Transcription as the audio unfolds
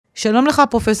שלום לך,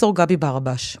 פרופסור גבי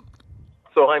ברבש.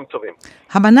 צהריים טובים.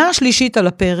 המנה השלישית על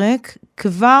הפרק,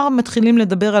 כבר מתחילים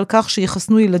לדבר על כך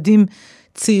שיחסנו ילדים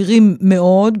צעירים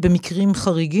מאוד, במקרים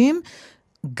חריגים,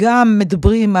 גם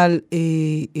מדברים על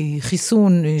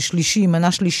חיסון שלישי,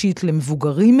 מנה שלישית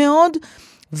למבוגרים מאוד,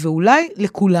 ואולי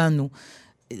לכולנו.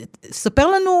 ספר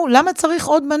לנו למה צריך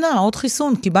עוד מנה, עוד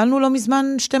חיסון, קיבלנו לא מזמן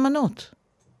 2 מנות.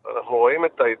 אנחנו רואים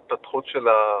את ההתפתחות של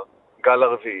הגל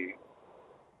הרביעי.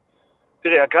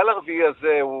 תראי, הגל הרביעי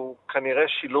הזה הוא כנראה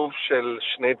שילוב של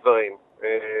 2 דברים.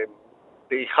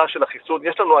 דעיכה של החיסון,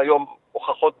 יש לנו היום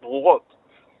הוכחות ברורות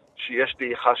שיש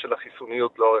דעיכה של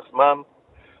החיסוניות לאורך זמן.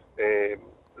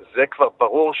 זה כבר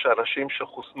ברור שאנשים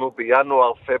שחוסנו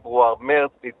בינואר, פברואר,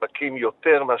 מרץ נדבקים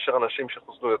יותר מאשר אנשים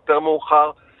שחוסנו יותר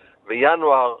מאוחר,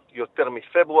 וינואר יותר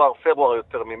מפברואר, פברואר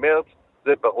יותר ממרץ,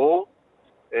 זה ברור.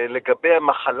 לגבי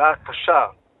המחלה הקשה,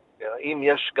 האם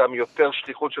יש גם יותר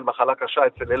שליחות של מחלה קשה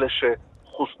אצל אלה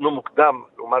שחוסנו מוקדם,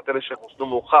 לעומת אלה שחוסנו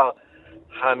מאוחר,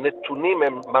 הנתונים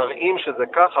הם מראים שזה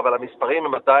כך, אבל המספרים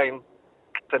הם עדיין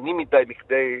קטנים מדי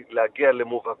מכדי להגיע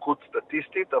למובהקות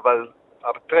סטטיסטית, אבל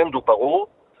הטרנד הוא ברור.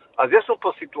 אז יש לנו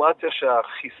פה סיטואציה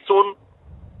שהחיסון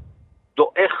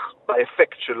דועך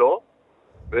באפקט שלו,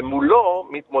 ומולו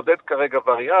מתמודד כרגע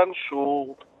וריאנט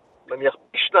שהוא נניח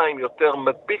פי-2 יותר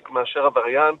מדביק מאשר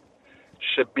הווריאנט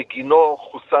שבגינו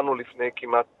חוסנו לפני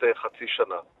כמעט חצי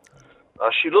שנה.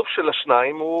 השילוב של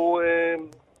השניים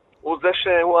הוא זה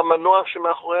שהוא המנוע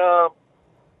שמאחורי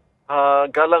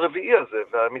הגל הרביעי הזה,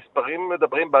 והמספרים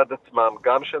מדברים בעד עצמם,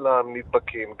 גם של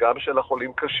הנדבקים, גם של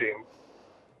החולים קשים.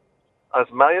 אז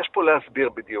מה יש פה להסביר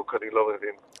בדיוק? אני לא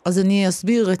מבין. אז אני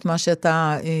אסביר את מה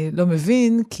שאתה לא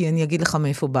מבין, כי אני אגיד לך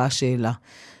מאיפה באה השאלה.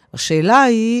 השאלה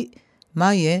היא,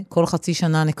 מה יהיה? כל חצי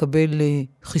שנה נקבל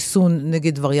חיסון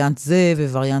נגד וריאנט זה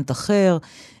ווריאנט אחר.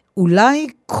 אולי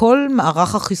כל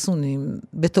מערך החיסונים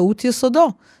בטעות יסודו,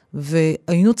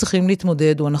 והיינו צריכים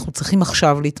להתמודד, או אנחנו צריכים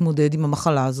עכשיו להתמודד עם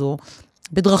המחלה הזו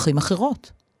בדרכים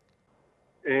אחרות.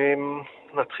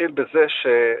 נתחיל בזה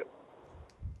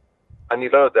אני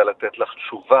לא יודע לתת לך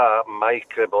תשובה מה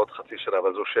יקרה בעוד חצי שנה,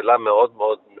 אבל זו שאלה מאוד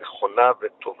מאוד נכונה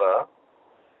וטובה.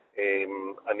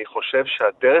 אני חושב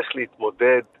שהדרך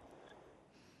להתמודד,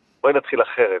 בואי נתחיל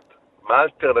אחרת. מה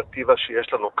האלטרנטיבה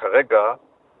שיש לנו כרגע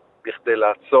בכדי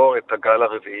לעצור את הגל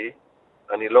הרביעי?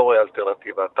 אני לא רואה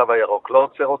אלטרנטיבה. התו הירוק לא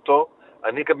עוצר אותו.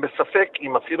 אני גם בספק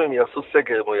אם אפילו אם יעשו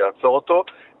סגר, אם הוא יעצור אותו,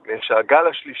 שהגל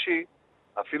השלישי,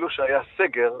 אפילו שהיה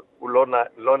סגר, הוא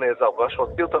לא נעזר. מה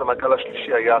שהוציא אותו למגל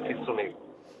השלישי היה החיסונים.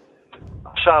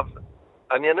 עכשיו,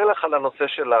 אני אענה לך על הנושא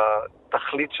של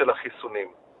התכלית של החיסונים.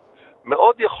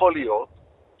 מאוד יכול להיות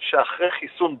שאחרי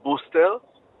חיסון בוסטר,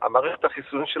 המערכת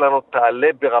החיסונית שלנו תעלה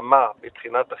ברמה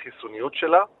מבחינת החיסוניות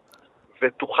שלה,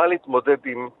 ותוכל להתמודד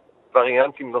עם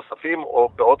וריאנטים נוספים, או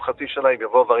בעוד חצי שנה אם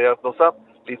יבוא וריאנט נוסף,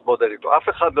 להתמודד איתו. אף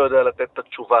אחד לא יודע לתת את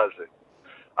התשובה על זה.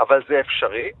 אבל זה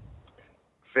אפשרי,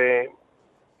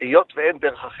 והיות ואין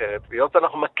דרך אחרת, והיות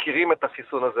אנחנו מכירים את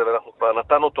החיסון הזה, ואנחנו כבר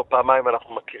נתנו אותו פעמיים,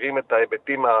 אנחנו מכירים את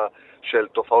ההיבטים של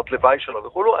תופעות לוואי שלו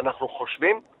וכולו, אנחנו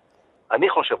חושבים, אני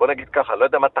חושב, בוא נגיד ככה, לא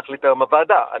יודע מה תחליט היום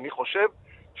הוועדה, אני חושב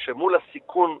שמול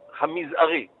הסיכון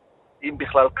המזערי, אם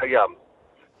בכלל קיים,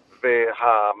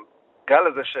 והגל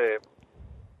הזה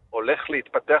שהולך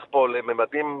להתפתח פה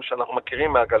לממדים שאנחנו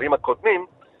מכירים מהגלים הקודמים,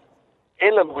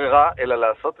 אין לנו ברירה אלא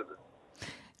לעשות את זה.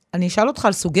 אני אשאל אותך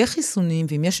על סוגי חיסונים,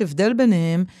 ואם יש הבדל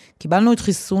ביניהם, קיבלנו את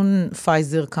חיסון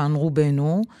פייזר כאן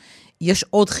רובנו, יש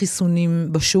עוד חיסונים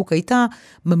בשוק, היית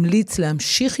ממליץ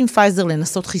להמשיך עם פייזר,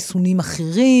 לנסות חיסונים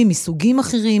אחרים, מסוגים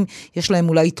אחרים, יש להם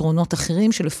אולי יתרונות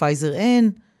אחרים שלפייזר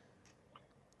אין?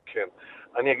 כן,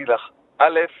 אני אגיד לך,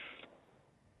 א',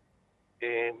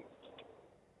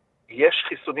 יש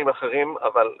חיסונים אחרים,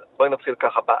 אבל בואי נתחיל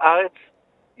ככה, בארץ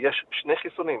יש 2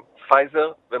 חיסונים,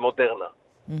 פייזר ומודרנה.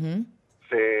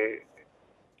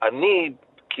 ואני,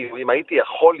 כאילו אם הייתי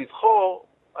יכול לבחור,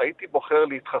 הייתי בוחר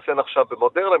להתחסן עכשיו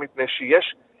במודרנה, מפני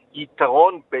שיש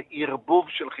יתרון בערבוב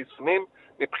של חיסונים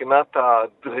מבחינת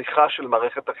הדריכה של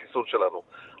מערכת החיסון שלנו.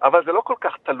 אבל זה לא כל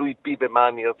כך תלוי בי במה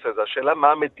אני ארצה, זה השאלה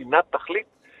מה המדינה תחליט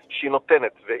שהיא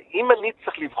נותנת. ואם אני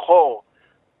צריך לבחור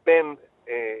בין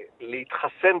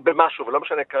להתחסן במשהו, ולא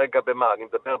משנה כרגע במה, אני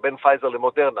מדבר בין פייזר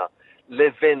למודרנה,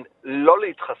 לבין לא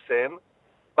להתחסן,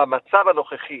 במצב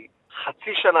הנוכחי,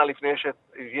 חצי שנה לפני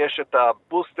יש את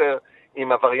הבוסטר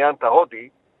עם הווריאנט ההודי,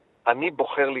 אני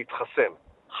בוחר להתחסן.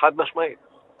 חד משמעית.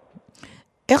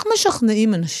 איך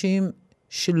משכנעים אנשים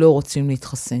שלא רוצים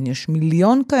להתחסן? יש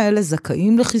מיליון כאלה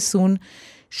זכאים לחיסון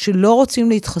שלא רוצים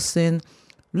להתחסן.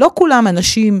 לא כולם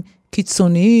אנשים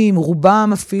קיצוניים, רובם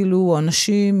אפילו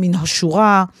אנשים מן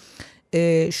השורה,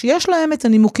 שיש להם את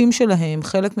הנימוקים שלהם,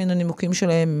 חלק מן הנימוקים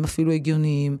שלהם הם אפילו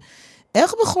הגיוניים.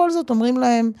 איך בכל זאת אומרים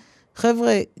להם,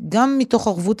 חבר'ה, גם מתוך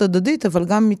ערבות הדדית, אבל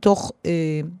גם מתוך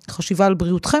חשיבה על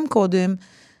בריאותכם קודם,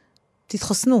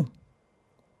 תתחסנו.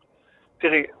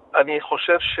 תראי, אני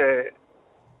חושב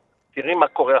תראי מה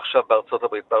קורה עכשיו בארצות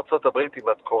הברית. בארצות הברית, אם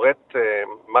את קוראת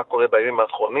מה קורה בימים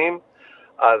האחרונים,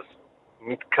 אז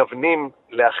מתכוונים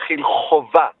להכיל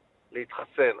חובה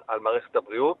להתחסן על מערכת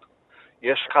הבריאות.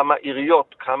 יש כמה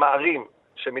עיריות, כמה ערים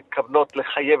שמתכוונות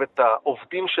לחייב את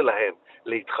העובדים שלהם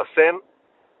להתחסן.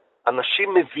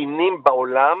 אנשים מבינים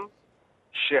בעולם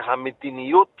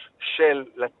שהמדיניות של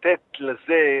לתת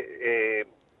לזה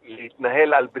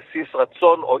להתנהל על בסיס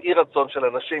רצון או אי רצון של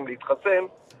אנשים להתחסן,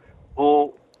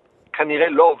 הוא כנראה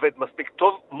לא עובד מספיק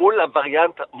טוב מול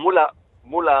הווריאנט,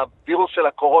 מול הווירוס של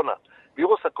הקורונה.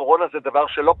 וירוס הקורונה זה דבר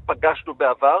שלא פגשנו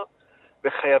בעבר,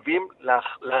 וחייבים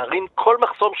להרים כל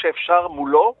מחסום שאפשר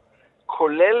מולו,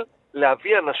 כולל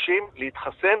להביא אנשים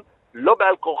להתחסן, לא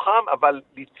בעל כורחם, אבל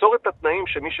ליצור את התנאים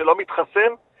שמי שלא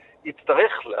מתחסן,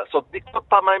 יצטרך לעשות בדיקות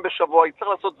פעמיים בשבוע, יצטרך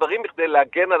לעשות דברים בכדי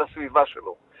להגן על הסביבה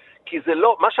שלו. כי זה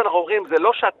לא, מה שאנחנו אומרים, זה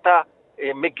לא שאתה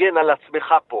מגן על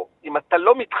עצמך פה. אם אתה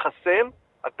לא מתחסן,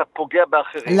 אתה פוגע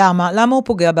באחרים. למה? למה הוא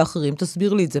פוגע באחרים?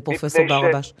 תסביר לי את זה, פרופסור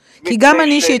ברבש. כי גם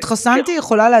אני שהתחסנתי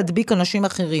יכולה להדביק אנשים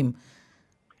אחרים.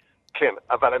 כן,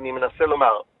 אבל אני מנסה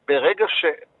לומר, ברגע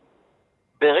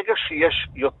שיש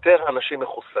יותר אנשים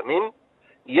מחוסנים,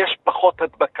 יש פחות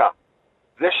הדבקה.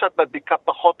 זה שאת מדביקה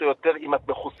פחות או יותר, אם את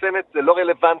מחוסנת, זה לא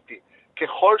רלוונטי.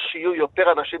 ככל שיהיו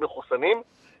יותר אנשים מחוסנים,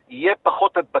 יהיה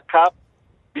פחות הדבקה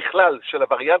בכלל של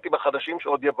הווריאנטים החדשים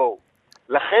שעוד יבואו.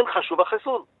 לכן חשוב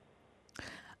החיסון.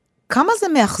 כמה זה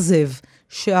מאכזב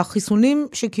שהחיסונים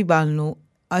שקיבלנו,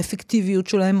 האפקטיביות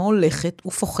שלהם הולכת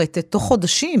ופוחתת תוך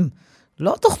חודשים,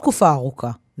 לא תוך תקופה ארוכה.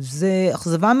 זה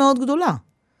אכזבה מאוד גדולה.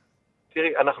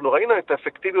 תראי, אנחנו ראינו את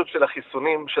האפקטיביות של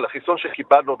החיסונים, של החיסון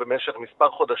שקיבלנו במשך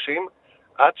מספר חודשים,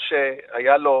 עד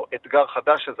שהיה לו אתגר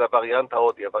חדש, שזה הווריאנט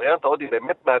ההודי. הווריאנט ההודי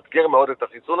באמת מאתגר מאוד את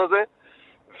החיסון הזה,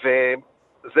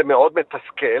 וזה מאוד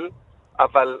מתסכל,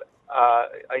 אבל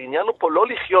העניין הוא פה לא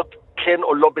לחיות כן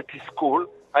או לא בתסכול,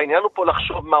 העניין הוא פה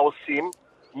לחשוב מה עושים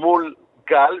מול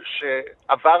גל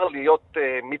שעבר להיות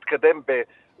מתקדם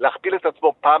להכפיל את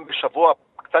עצמו פעם בשבוע,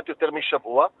 קצת יותר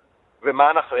משבוע,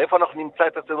 איפה אנחנו נמצא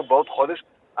את עצמנו בעוד חודש.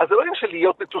 אז זה לא עניין של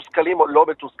להיות מתוסכלים או לא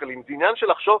מתוסכלים, זה עניין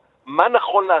של לחשוב מה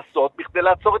נכון לעשות בכדי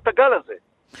לעצור את הגל הזה.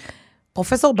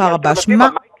 פרופסור ברבש,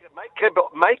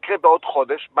 מה יקרה בעוד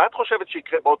חודש? מה את חושבת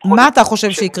שיקרה בעוד חודש? מה אתה חושב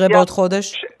שיקרה בעוד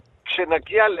חודש?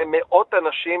 כשנגיע למאות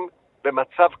אנשים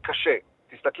במצב קשה,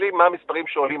 תסתכלי מה המספרים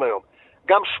שעולים היום.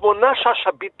 גם 8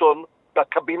 שאשא ביטון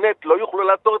בקבינט לא יוכלו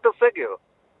לעצור את הסגר.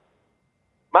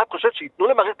 מה את חושבת שיתנו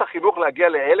למערכת החינוך להגיע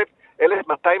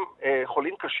ל1,200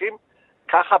 חולים קשים?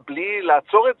 ככה בלי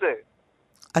לעצור את זה?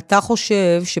 אתה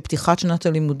חושב שפתיחת שנת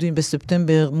הלימודים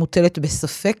בספטמבר מוטלת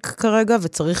בספק כרגע,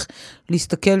 וצריך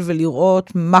להסתכל ולראות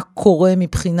מה קורה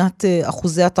מבחינת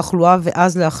אחוזי התחלואה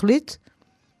ואז להחליט?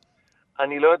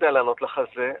 אני לא יודע לענות לך על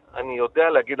זה, אני יודע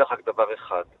להגיד לך דבר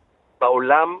אחד.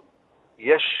 בעולם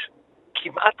יש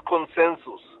כמעט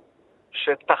קונסנזוס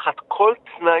שתחת כל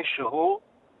תנאי שהוא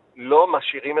לא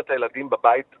משאירים את הילדים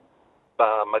בבית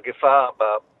במגפה,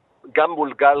 גם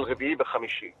מול גל רביעי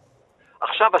וחמישי.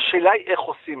 עכשיו השאלה היא איך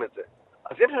עושים את זה.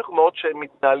 אז יש מקומות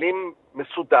שמתנהלים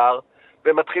מסודר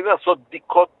ומתחילים לעשות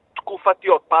בדיקות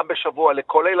תקופתיות פעם בשבוע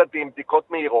לכל הילדים,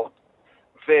 בדיקות מהירות,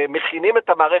 ומכינים את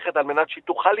המערכת על מנת שהיא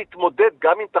תוכל להתמודד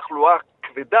גם עם תחלואה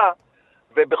כבדה,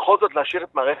 ובכל זאת להשאיר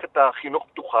את מערכת החינוך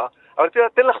פתוחה. אבל אני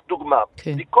אתן לך דוגמה,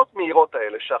 בדיקות מהירות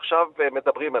האלה שעכשיו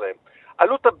מדברים עליהן.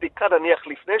 עלות הבדיקה נניח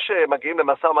לפני שמגיעים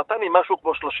למשא ומתן היא משהו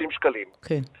כמו 30 שקלים.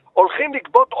 הולכים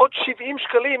לגבות עוד 70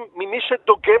 שקלים ממי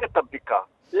שדוגם את הבדיקה.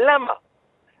 למה?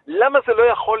 למה זה לא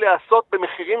יכול להיעשות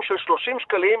במחירים של 30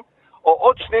 שקלים או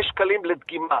עוד 2 שקלים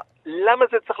לדגימה? למה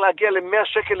זה צריך להגיע ל100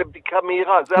 שקל לבדיקה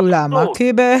מהירה? זה אבסורד. למה?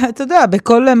 כי אתה יודע,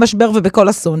 בכל משבר ובכל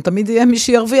אסון תמיד יהיה מי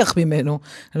שירוויח ממנו.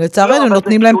 לצערנו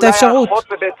נותנים להם את האפשרות. אולי האחות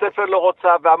בבית ספר לא רוצה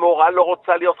והמורה לא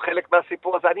רוצה להיות חלק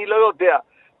מהסיפור הזה, אני לא יודע.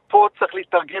 פה צריך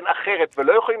להתארגן אחרת,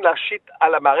 ולא יכולים להשית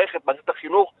על מערכת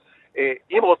החינוך,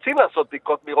 אם רוצים לעשות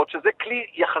בדיקות מהירות, שזה כלי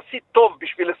יחסית טוב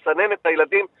בשביל לסנן את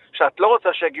הילדים, שאת לא רוצה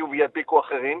שיגיעו וידביקו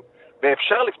אחרים,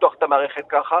 ואפשר לפתוח את המערכת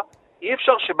ככה, אי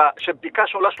אפשר שבדיקה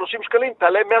שעולה 30 שקלים,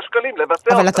 תעלה 100 שקלים, לבצע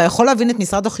אותה. אבל אתה יכול להבין את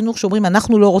משרד החינוך שאומרים,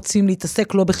 אנחנו לא רוצים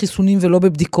להתעסק לא בחיסונים ולא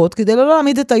בבדיקות, כדי לא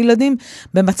להעמיד את הילדים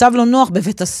במצב לא נוח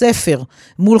בבית הספר,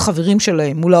 מול חברים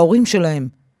שלהם, מול ההורים שלהם.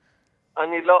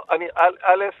 אני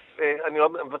לא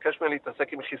מבקש מהם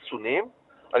להתעסק עם חיסונים,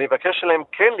 אני מבקש שלהם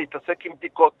כן להתעסק עם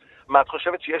בדיקות. מה, את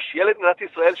חושבת שיש ילד במדינת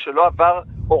ישראל שלא עבר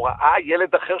הוראה,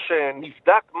 ילד אחר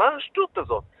שנבדק? מה השטות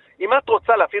הזאת? אם את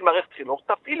רוצה להפעיל מערכת חינוך,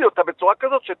 תפעילי אותה בצורה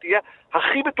כזאת שתהיה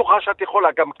הכי בטוחה שאת יכולה.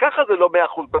 גם ככה זה לא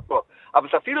 100% בטוח, אבל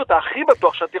תפעילי אותה הכי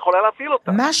בטוח שאת יכולה להפעיל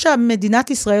אותה. מה שמדינת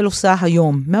ישראל עושה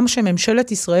היום, מה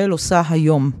שממשלת ישראל עושה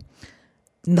היום,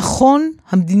 נכון,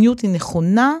 המדיניות היא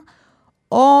נכונה,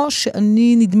 או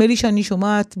נדמה לי שאני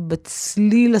שומעת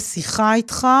בצליל השיחה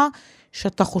איתך,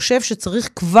 שאתה חושב שצריך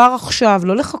כבר עכשיו,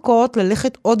 לא לחכות,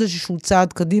 ללכת עוד איזשהו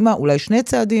צעד קדימה, אולי 2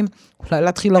 צעדים, אולי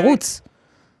להתחיל לרוץ.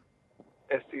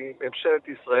 ממשלת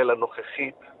ישראל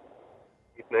הנוכחית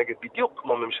מתנהגת בדיוק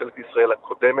כמו ממשלת ישראל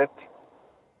הקודמת,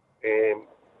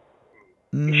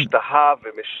 משתהה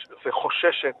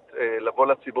וחוששת לבוא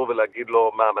לציבור ולהגיד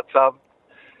לו מה המצב.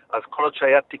 אז כל עוד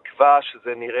שהיה תקווה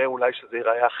שזה נראה, אולי שזה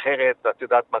ייראה אחרת, ואת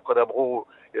יודעת מה קודם אמרו,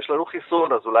 יש לנו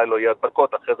חיסון, אז אולי לא יהיה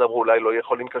הדבקות, אחרי זה אמרו, אולי לא יהיה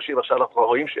חולים קשים, עכשיו אנחנו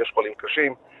רואים שיש חולים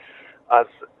קשים. אז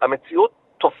המציאות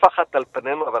תופחת על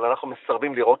פנינו, אבל אנחנו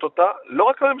מסרבים לראות אותה, לא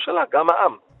רק הממשלה, גם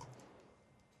העם.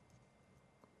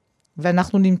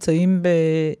 ואנחנו נמצאים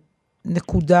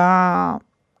בנקודה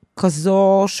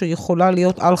כזו שיכולה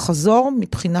להיות על חזור,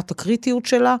 מבחינת הקריטיות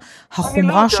שלה,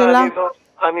 החומרה שלה.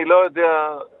 אני לא יודע,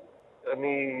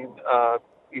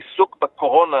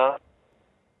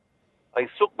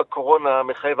 העיסוק בקורונה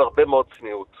מחייב הרבה מאוד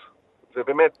צניעות.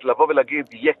 ובאמת, לבוא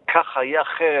ולהגיד, יהיה ככה, יהיה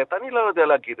אחרת, אני לא יודע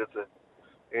להגיד את זה.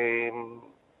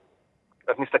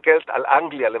 את מסתכלת על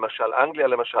אנגליה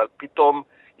למשל, פתאום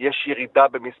יש ירידה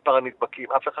במספר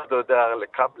הנדבקים, אף אחד לא יודע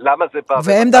למה זה בא.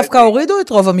 והם דווקא הורידו את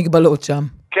רוב המגבלות שם.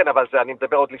 כן, אבל זה אני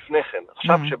מדבר עוד לפני כן.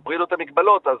 עכשיו שברידו את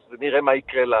המגבלות, אז נראה מה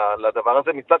יקרה לדבר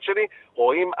הזה. מצד שני,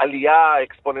 רואים עלייה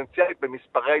אקספוננציאלית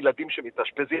במספרי הילדים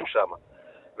שמתאשפזים שם,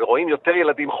 ורואים יותר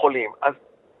ילדים חולים. אז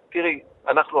תראי,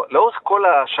 אנחנו לאורך כל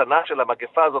השנה של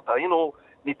המגפה הזאת,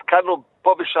 נתקלנו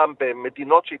פה ושם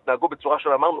במדינות שהתנהגו בצורה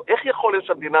שלה, אמרנו, איך יכול להיות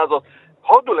שהמדינה הזאת,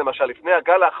 הודו למשל, לפני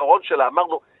הגל האחרון שלה,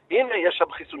 אמרנו, הנה יש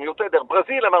שם חיסוניות עדר,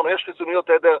 ברזיל אמרנו, יש חיסוניות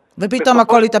עדר. ופתאום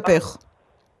הכל התהפך.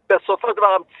 בסופו של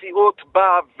דבר המציאות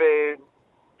באה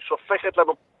ושופכת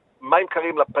לנו מים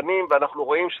קרים לפנים, ואנחנו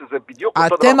רואים שזה בדיוק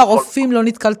אותו דבר. אתם הרופאים לא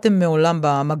נתקלתם מעולם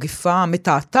במגפה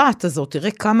המתעתעת הזאת,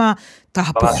 תראה כמה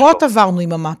תהפוכות עברנו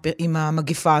עם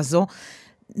המגפה הזו.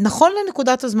 נכון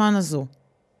לנקודת הזמן הזו,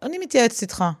 אני מתייעצת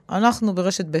איתך, אנחנו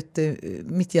ברשת ב'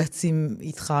 מתייעצים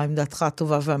איתך, עם דעתך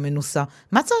הטובה והמנוסה.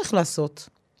 מה צריך לעשות?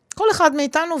 כל אחד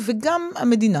מאיתנו וגם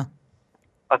המדינה.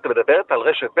 את מדברת על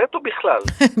רשת ב' או בכלל?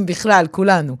 בכלל,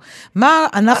 כולנו. מה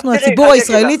אנחנו, הציבור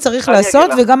הישראלי צריך לעשות,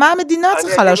 וגם מה המדינה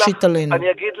צריכה להשית עלינו?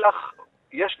 אני אגיד לך,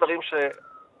 יש דברים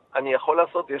שאני יכול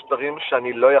לעשות, יש דברים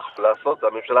שאני לא יכול לעשות,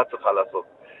 והממשלה צריכה לעשות.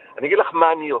 אני אגיד לך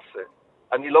מה אני עושה.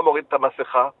 אני לא מוריד את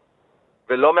המסכה,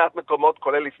 ולא מעט מקומות,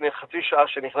 כולל לפני חצי שעה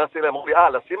שנכנסתי אליהם, אמרו לי,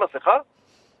 לשים מסכה?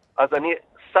 אז אני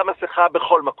שם מסכה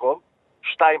בכל מקום.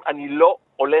 2, אני לא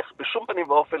הולך בשום פנים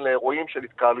ואופן לאירועים של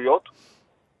התקהלויות,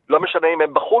 לא משנה אם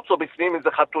הם בחוץ או בפנים, אם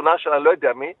זה חתונה של אני לא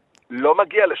יודע מי, לא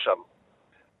מגיע לשם.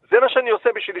 זה מה שאני עושה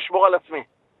בשביל לשמור על עצמי.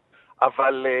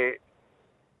 אבל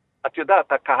את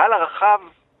יודעת, הקהל הרחב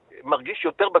מרגיש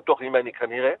יותר בטוח ממני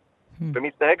כנראה,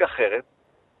 ומתנהג אחרת,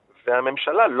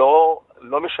 והממשלה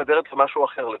לא משדרת למשהו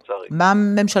אחר לצערי. מה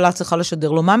הממשלה צריכה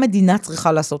לשדר לו? מה המדינה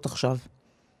צריכה לעשות עכשיו?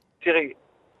 תראי,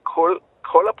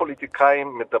 כל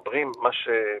הפוליטיקאים מדברים, מה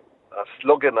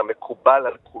שהסלוגן המקובל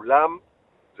על כולם,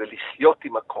 זה לחיות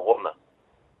עם הקורונה.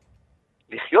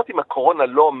 לחיות עם הקורונה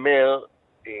לא אומר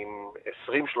עם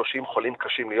 20-30 חולים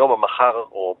קשים ליום או מחר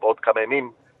או בעוד כמה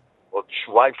ימים, עוד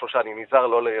 2-3, אני נזהר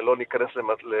לא ניכנס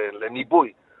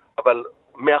לניבוי, אבל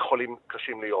 100 חולים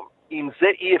קשים ליום. עם זה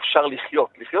אי אפשר לחיות.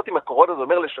 לחיות עם הקורונה זה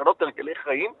אומר לשנות הרגלי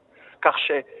חיים, כך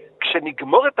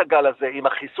שכשנגמור את הגל הזה עם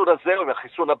החיסון הזה או עם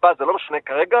החיסון הבא, זה לא משנה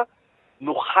כרגע,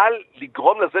 נוכל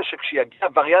לגרום לזה שכשיגיע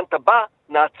הווריאנט הבא,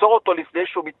 נעצור אותו לפני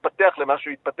שהוא מתפתח למה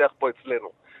שהוא יתפתח פה אצלנו.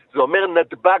 זה אומר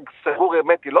נדבג סגור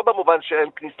הרמטי, לא במובן שאין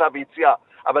כניסה ויציאה,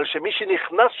 אבל שמי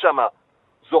שנכנס שם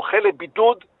זוכה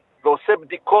לבידוד ועושה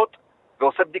בדיקות,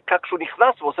 ועושה בדיקה כשהוא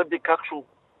נכנס, ועושה בדיקה כשהוא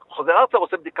חוזר ארצה,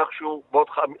 ועושה בדיקה כשהוא בעוד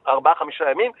 4-5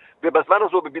 ימים, ובזמן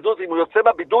הזה הוא בבידוד, ואם הוא יוצא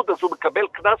מהבידוד, אז הוא מקבל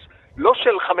קנס לא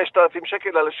של 5,000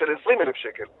 שקל, אלא של 20,000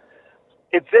 שקל.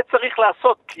 את זה צריך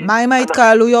לעשות. מה עם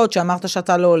ההתקהלויות שאמרת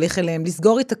שאתה לא הולך אליהם?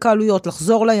 לסגור התקהלויות,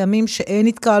 לחזור לימים שאין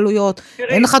התקהלויות,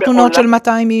 אין חתונות של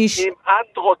 200 איש. אם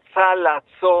את רוצה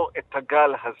לעצור את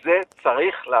הגל הזה,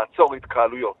 צריך לעצור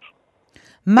התקהלויות.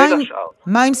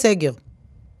 מה עם סגר?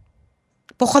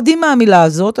 פוחדים מהמילה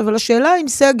הזאת, אבל השאלה עם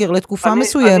סגר לתקופה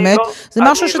מסוימת, זה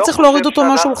משהו שצריך להוריד אותו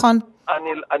מהשולחן.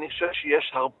 אני חושב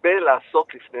שיש הרבה לעשות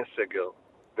לפני סגר,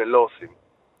 ולא עושים.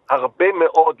 הרבה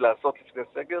מאוד לעשות לפני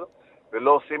סגר,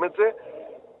 ולא עושים את זה,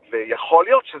 ויכול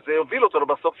להיות שזה יוביל אותנו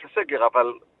בסוף לסגר,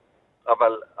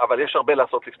 אבל יש הרבה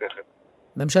לעשות לפני כן.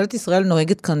 ממשלת ישראל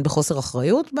נוהגת כאן בחוסר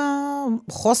אחריות?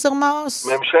 בחוסר מעש?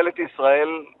 ממשלת ישראל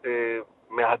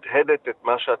מהדהדת את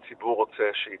מה שהציבור רוצה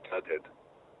שהיא תהדהד.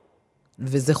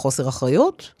 וזה חוסר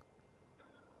אחריות?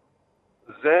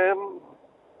 זה,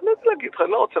 אני רוצה להגיד לך,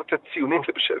 אני לא רוצה לתת ציונים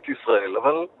לממשלת ישראל,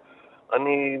 אבל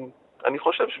אני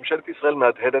חושב שממשלת ישראל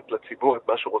מהדהדת לציבור את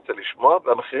מה שהוא רוצה לשמוע,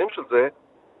 והמחירים של זה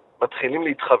מתחילים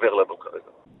להתחבר לנו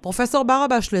כרגע. פרופסור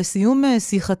ברבש, לסיום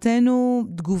שיחתנו,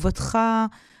 תגובתך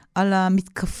על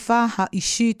המתקפה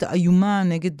האישית האיומה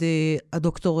נגד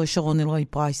הדוקטור שרון אלרעי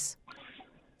פרייס.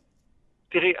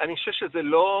 תראי, אני חושב שזה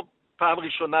לא פעם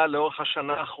ראשונה לאורך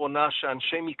השנה האחרונה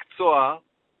שאנשי מקצוע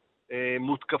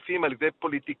מותקפים על ידי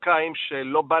פוליטיקאים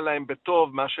שלא בא להם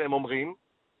בטוב מה שהם אומרים.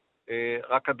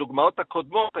 רק הדוגמאות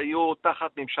הקודמות היו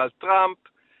תחת ממשל טראמפ,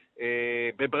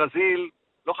 בברזיל.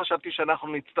 לא חשבתי שאנחנו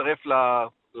נצטרף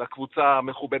לקבוצה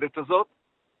המכובדת הזאת.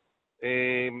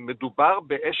 מדובר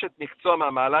באשת מקצוע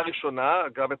מהמעלה הראשונה,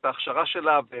 אגב את ההכשרה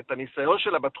שלה ואת הניסיון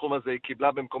שלה בתחום הזה היא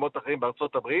קיבלה במקומות אחרים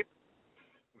בארצות הברית,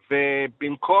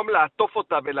 ובמקום לעטוף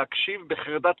אותה ולהקשיב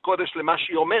בחרדת קודש למה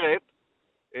שהיא אומרת,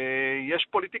 יש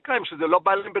פוליטיקאים שזה לא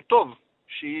בא להם בטוב,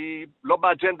 שהיא לא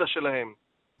באג'נדה שלהם.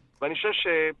 ואני חושב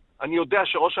שאני יודע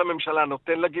שראש הממשלה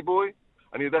נותן לה גיבוי,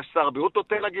 אני יודע ששר הבריאות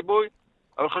נותן לה גיבוי,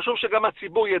 אבל חשוב שגם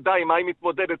הציבור ידע עם מה היא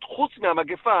מתמודדת, חוץ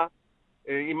מהמגפה,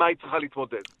 עם מה היא צריכה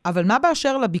להתמודד. אבל מה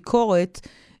באשר לביקורת,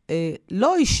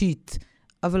 לא אישית,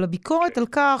 אבל הביקורת על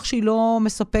כך שהיא לא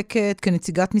מספקת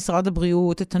כנציגת משרד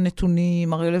הבריאות את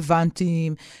הנתונים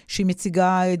הרלוונטיים, שהיא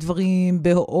מציגה דברים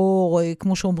באור,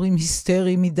 כמו שאומרים,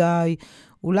 היסטרי מדי.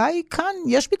 אולי כאן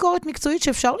יש ביקורת מקצועית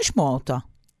שאפשר לשמוע אותה.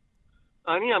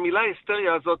 המילה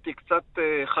היסטריה הזאת היא קצת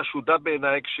חשודה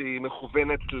בעיניי כשהיא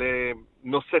מכוונת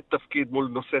לנושא תפקיד מול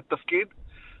נושא תפקיד.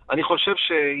 אני חושב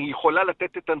שהיא יכולה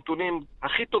לתת את הנתונים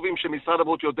הכי טובים שמשרד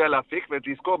הבריאות יודע להפיק,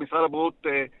 ולזכור, משרד הבריאות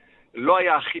לא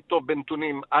היה הכי טוב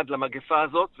בנתונים עד למגפה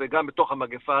הזאת, וגם בתוך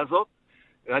המגפה הזאת.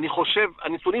 אני חושב,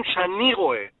 הנתונים שאני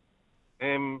רואה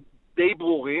הם די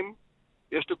ברורים.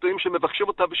 יש נתונים שמבקשים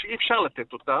אותם ושאי אפשר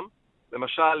לתת אותם.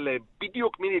 למשל,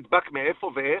 בדיוק מי נדבק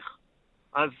מאיפה ואיך.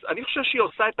 אז אני חושב שהיא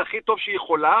עושה את הכי טוב שהיא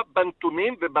יכולה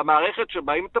בנתונים ובמערכת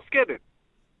שבה היא מתפקדת.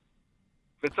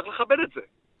 וצריך לכבד את זה.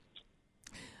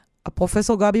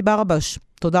 הפרופסור גבי ברבש,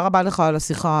 תודה רבה לך על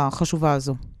השיחה החשובה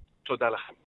הזו. תודה לכם.